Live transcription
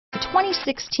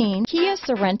2016 Kia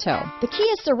Sorento. The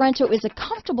Kia Sorento is a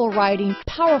comfortable riding,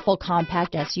 powerful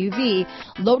compact SUV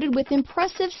loaded with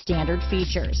impressive standard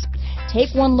features.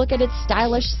 Take one look at its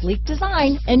stylish, sleek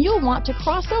design and you'll want to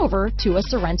cross over to a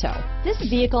Sorento. This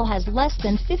vehicle has less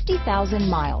than 50,000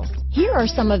 miles. Here are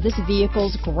some of this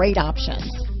vehicle's great options: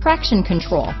 traction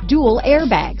control, dual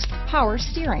airbags, power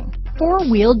steering,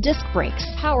 four-wheel disc brakes,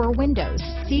 power windows,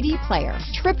 CD player,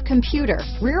 trip computer,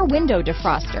 rear window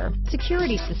defroster,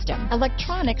 security system,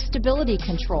 electronic stability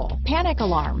control, panic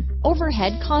alarm,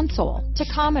 overhead console,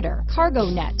 tachometer, cargo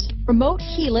net, remote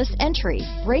keyless entry,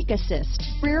 brake assist,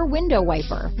 rear window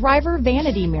wiper, driver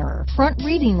vanity mirror, front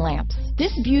reading lamps.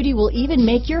 This beauty will even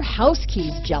make your house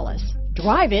keys jealous.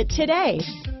 Drive it today.